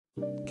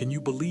Can you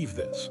believe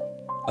this?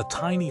 A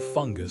tiny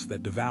fungus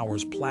that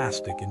devours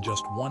plastic in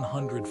just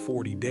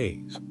 140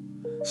 days.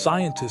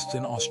 Scientists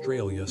in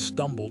Australia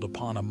stumbled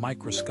upon a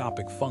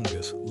microscopic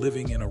fungus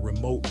living in a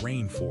remote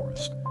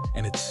rainforest,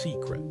 and its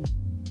secret.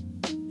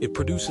 It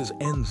produces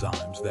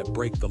enzymes that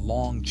break the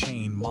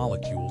long-chain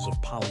molecules of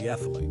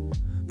polyethylene,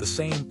 the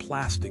same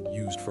plastic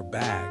used for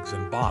bags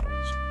and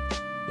bottles.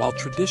 While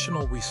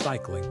traditional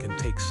recycling can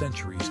take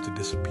centuries to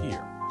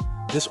disappear,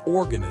 this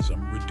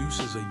organism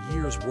reduces a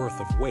year's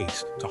worth of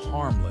waste to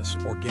harmless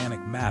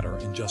organic matter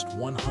in just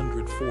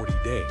 140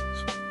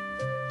 days.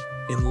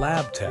 In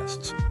lab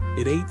tests,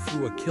 it ate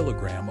through a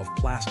kilogram of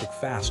plastic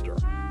faster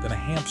than a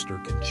hamster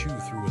can chew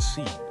through a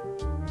seed.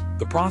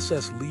 The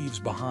process leaves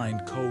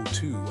behind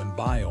CO2 and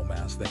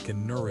biomass that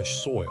can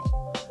nourish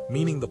soil,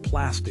 meaning the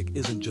plastic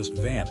isn't just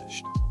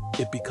vanished,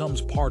 it becomes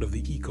part of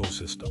the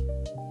ecosystem.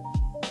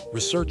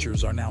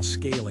 Researchers are now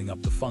scaling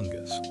up the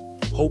fungus,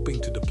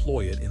 hoping to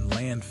deploy it in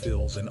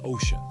landfills and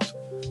oceans,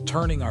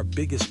 turning our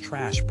biggest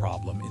trash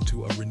problem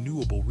into a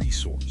renewable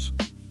resource.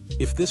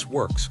 If this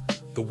works,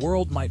 the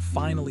world might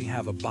finally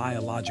have a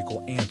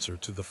biological answer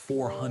to the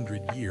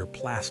 400-year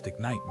plastic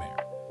nightmare.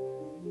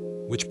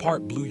 Which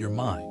part blew your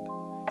mind?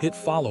 Hit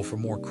follow for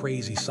more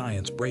crazy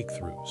science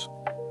breakthroughs.